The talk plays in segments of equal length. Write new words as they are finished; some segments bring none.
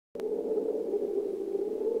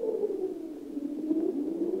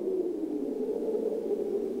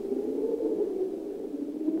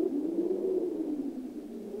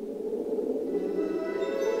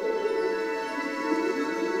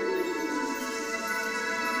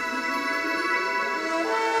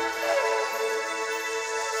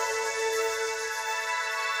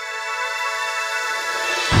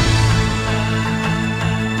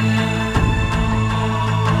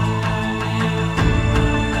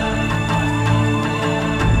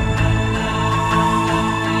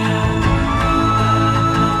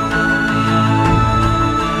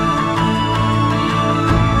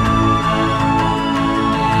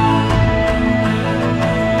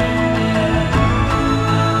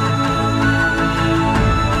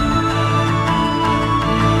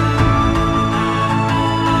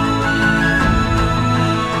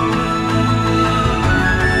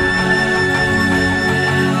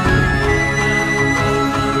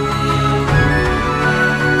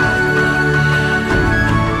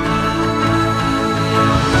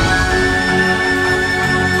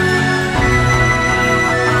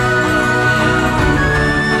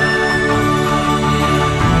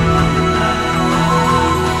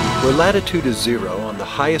where latitude is 0 on the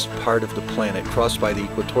highest part of the planet crossed by the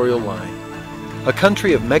equatorial line. A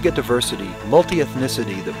country of mega-diversity,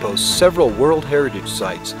 multi-ethnicity that boasts several World Heritage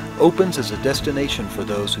Sites opens as a destination for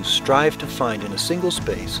those who strive to find in a single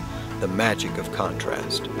space the magic of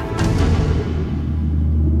contrast.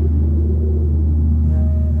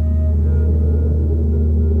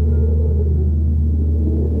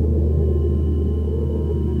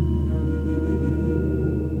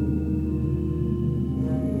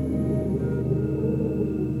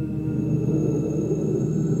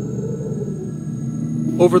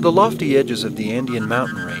 Over the lofty edges of the Andean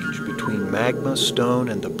mountain range, between magma, stone,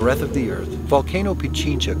 and the breath of the earth, Volcano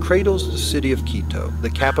Pichincha cradles the city of Quito, the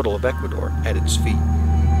capital of Ecuador, at its feet.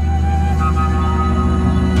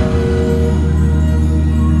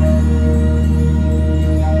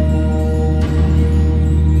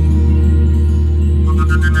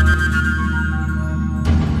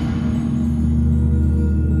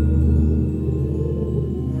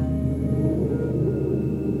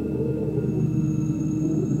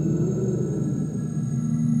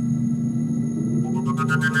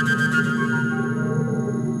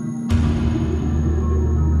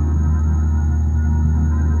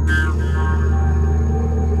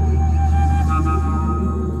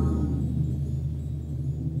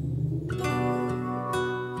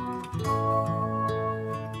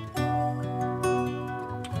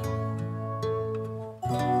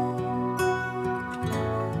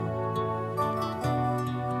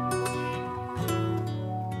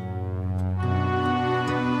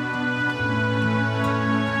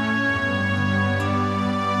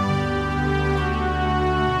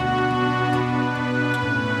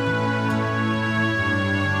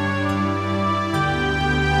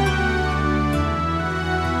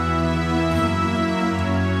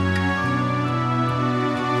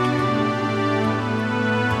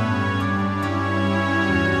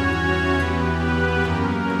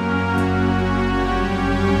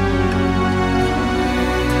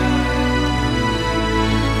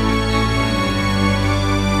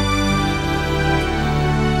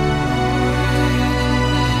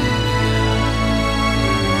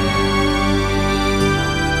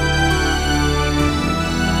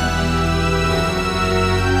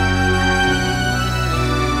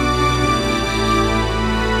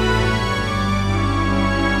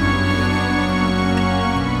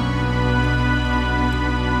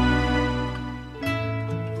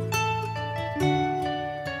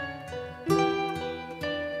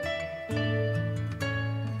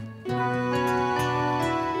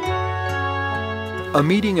 A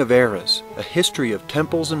meeting of eras, a history of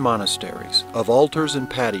temples and monasteries, of altars and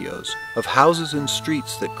patios, of houses and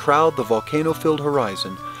streets that crowd the volcano-filled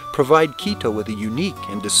horizon, provide Quito with a unique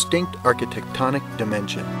and distinct architectonic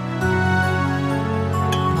dimension.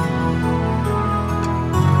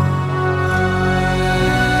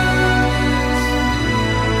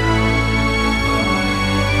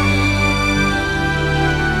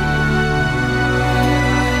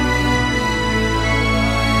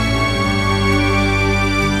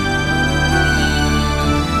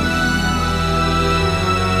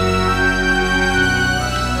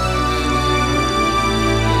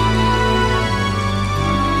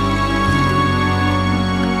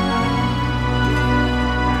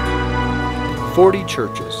 "40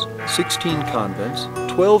 churches, 16 convents,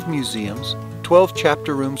 12 museums, 12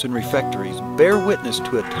 chapter rooms and refectories bear witness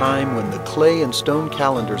to a time when the clay and stone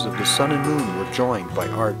calendars of the sun and moon were joined by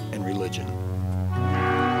art and religion."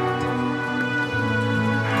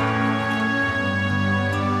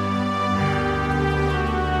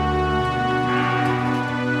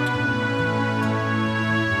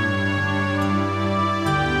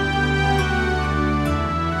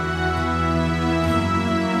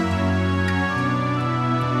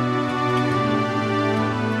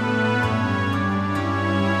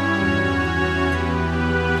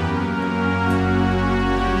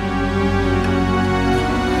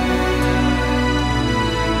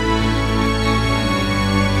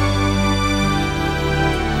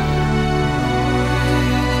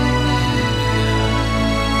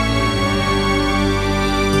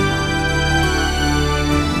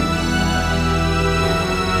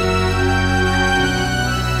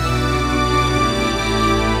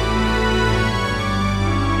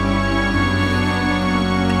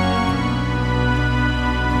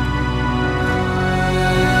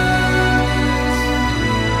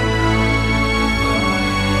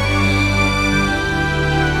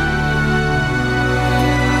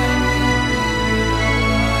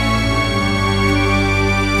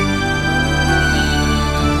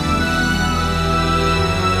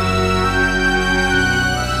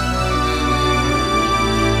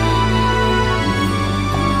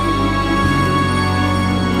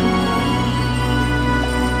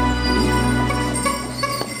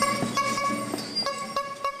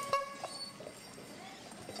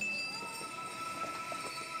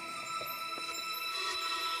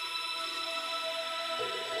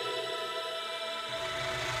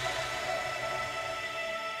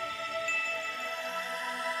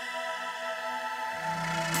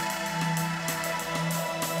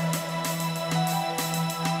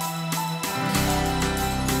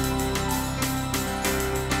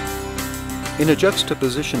 In a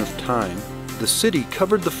juxtaposition of time, the city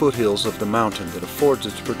covered the foothills of the mountain that affords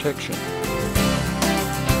its protection.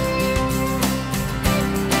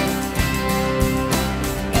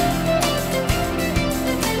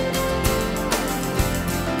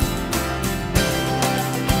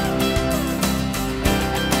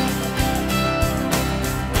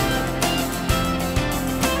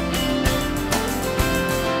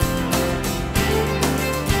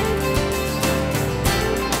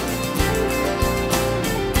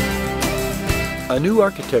 A new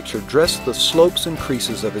architecture dressed the slopes and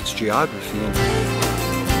creases of its geography, and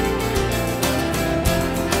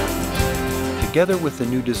together with the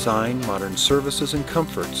new design, modern services, and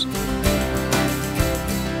comforts,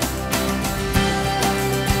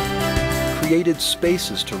 created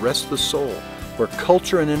spaces to rest the soul, where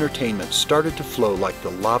culture and entertainment started to flow like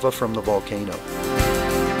the lava from the volcano.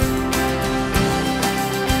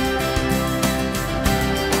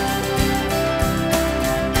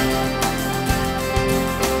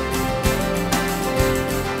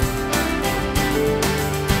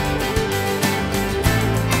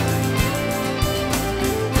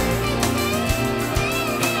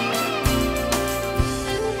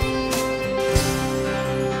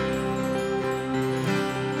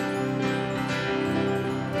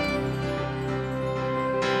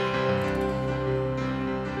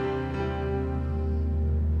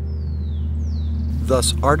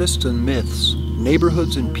 Thus, artists and myths,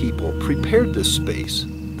 neighborhoods and people prepared this space,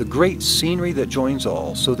 the great scenery that joins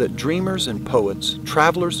all, so that dreamers and poets,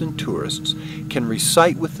 travelers and tourists can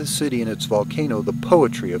recite with the city and its volcano the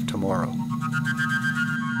poetry of tomorrow.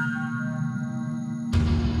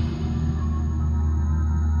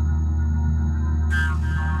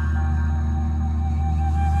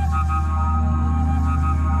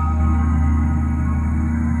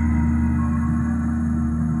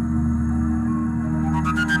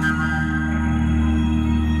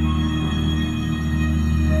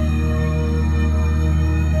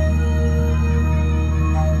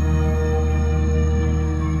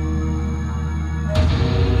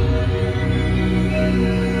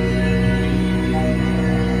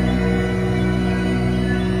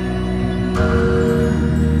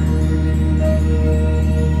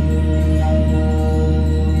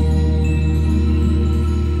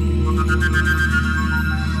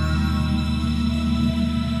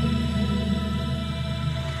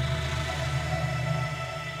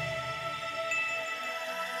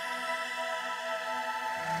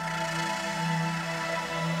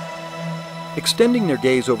 Extending their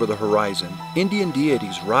gaze over the horizon, Indian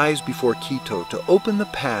deities rise before Quito to open the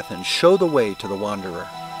path and show the way to the wanderer.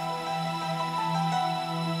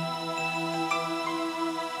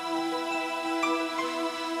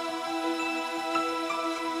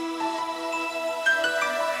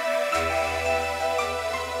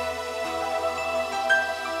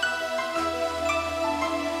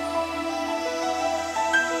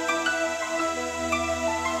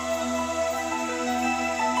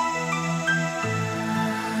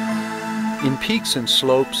 In peaks and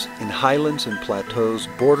slopes, in highlands and plateaus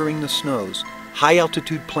bordering the snows,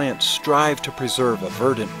 high-altitude plants strive to preserve a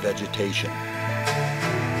verdant vegetation.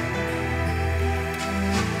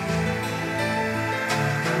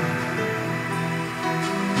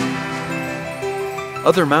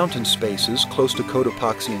 Other mountain spaces close to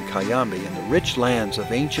Cotopaxi and Cayambe and the rich lands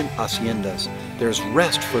of ancient haciendas, there's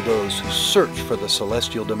rest for those who search for the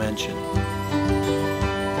celestial dimension.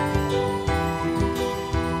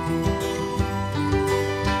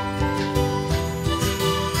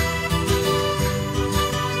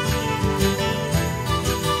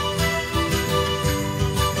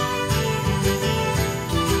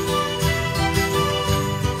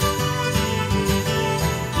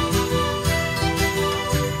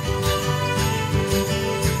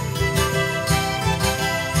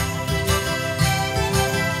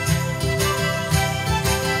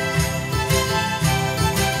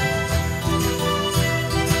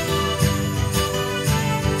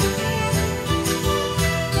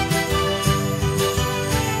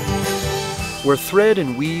 Where thread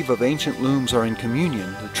and weave of ancient looms are in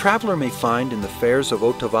communion, the traveler may find in the fairs of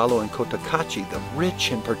Otavalo and Cotacachi the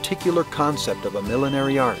rich and particular concept of a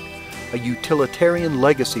millenary art, a utilitarian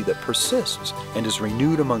legacy that persists and is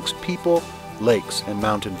renewed amongst people, lakes, and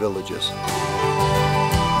mountain villages.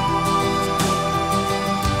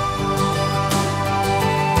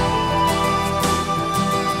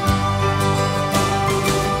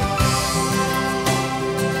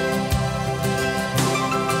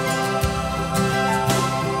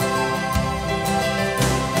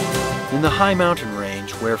 In the high mountain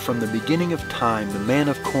range, where from the beginning of time the man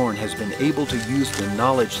of corn has been able to use the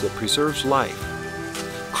knowledge that preserves life,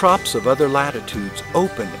 crops of other latitudes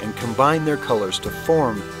open and combine their colors to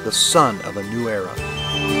form the sun of a new era.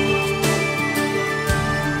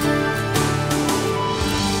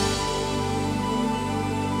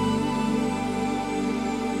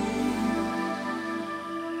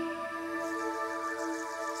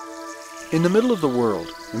 In the middle of the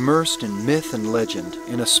world, immersed in myth and legend,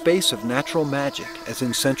 in a space of natural magic as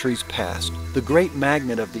in centuries past, the great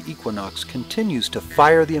magnet of the equinox continues to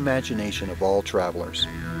fire the imagination of all travelers.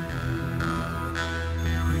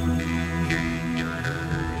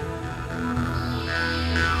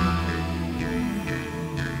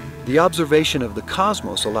 The observation of the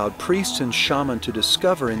cosmos allowed priests and shamans to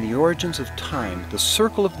discover in the origins of time the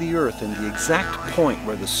circle of the earth and the exact point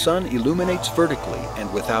where the sun illuminates vertically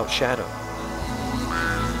and without shadow.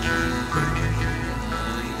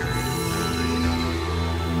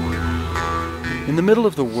 In the middle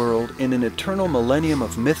of the world, in an eternal millennium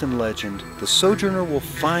of myth and legend, the sojourner will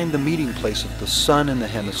find the meeting place of the sun and the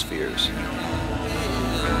hemispheres.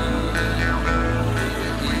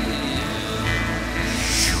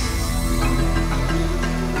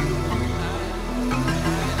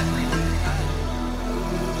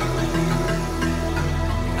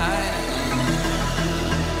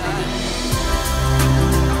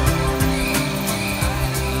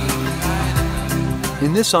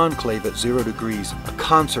 In this enclave at 0 degrees, a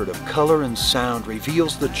concert of color and sound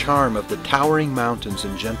reveals the charm of the towering mountains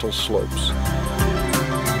and gentle slopes.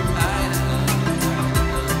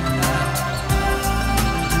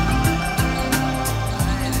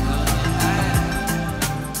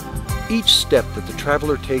 Each step that the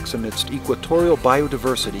traveler takes amidst equatorial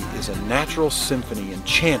biodiversity is a natural symphony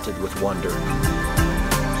enchanted with wonder.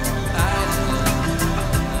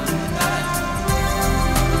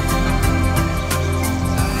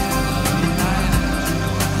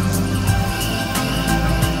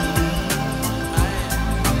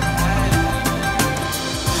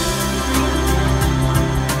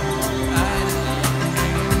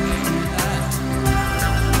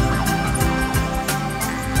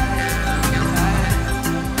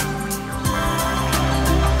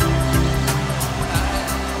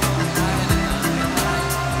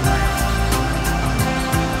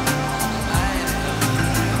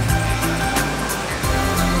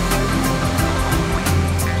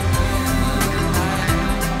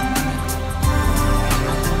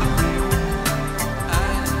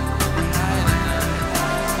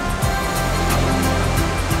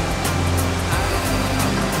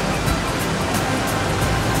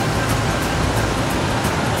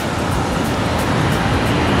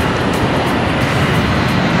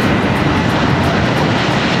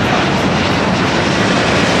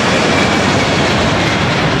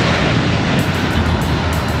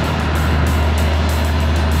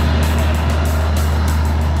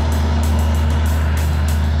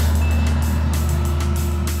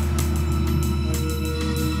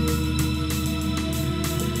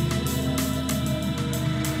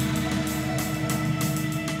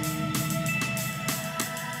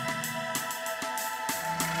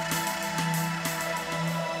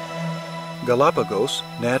 Galapagos,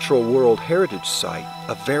 Natural World Heritage Site,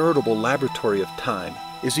 a veritable laboratory of time,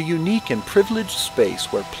 is a unique and privileged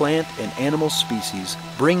space where plant and animal species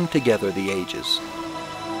bring together the ages.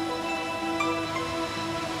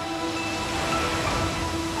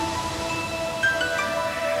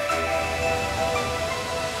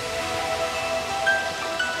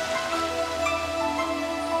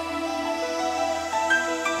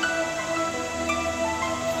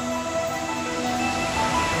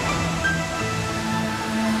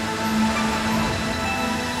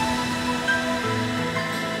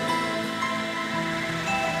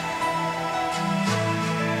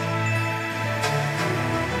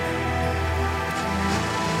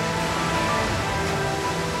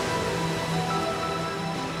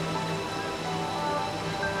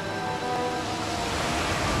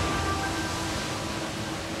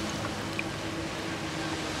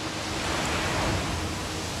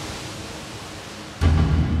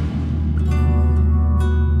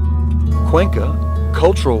 Cuenca,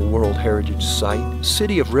 Cultural World Heritage Site,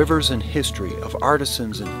 city of rivers and history, of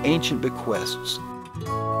artisans and ancient bequests.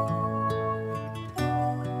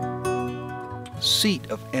 Seat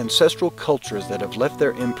of ancestral cultures that have left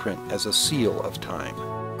their imprint as a seal of time.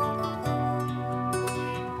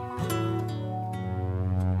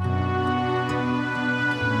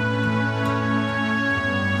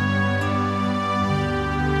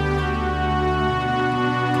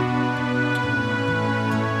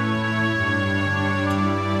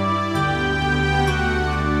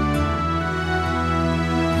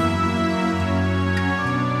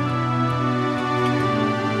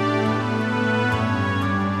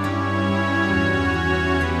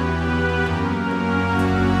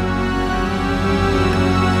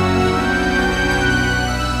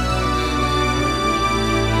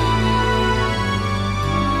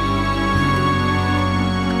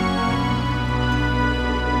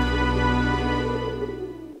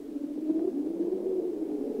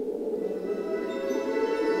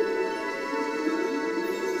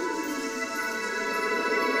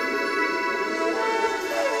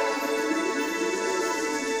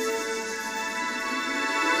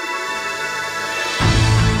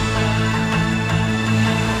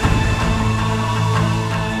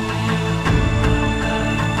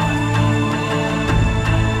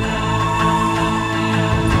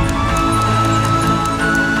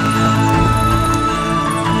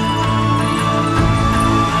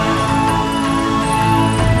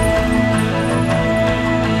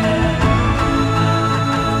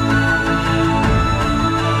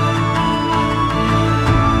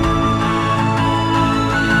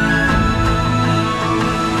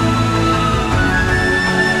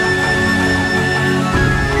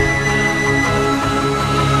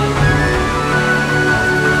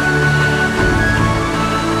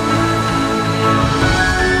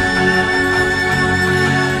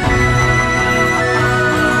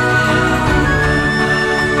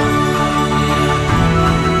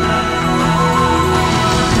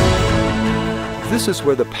 This is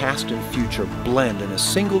where the past and future blend in a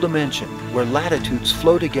single dimension, where latitudes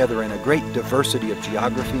flow together in a great diversity of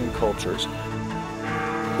geography and cultures,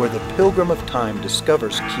 where the pilgrim of time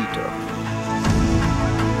discovers Quito,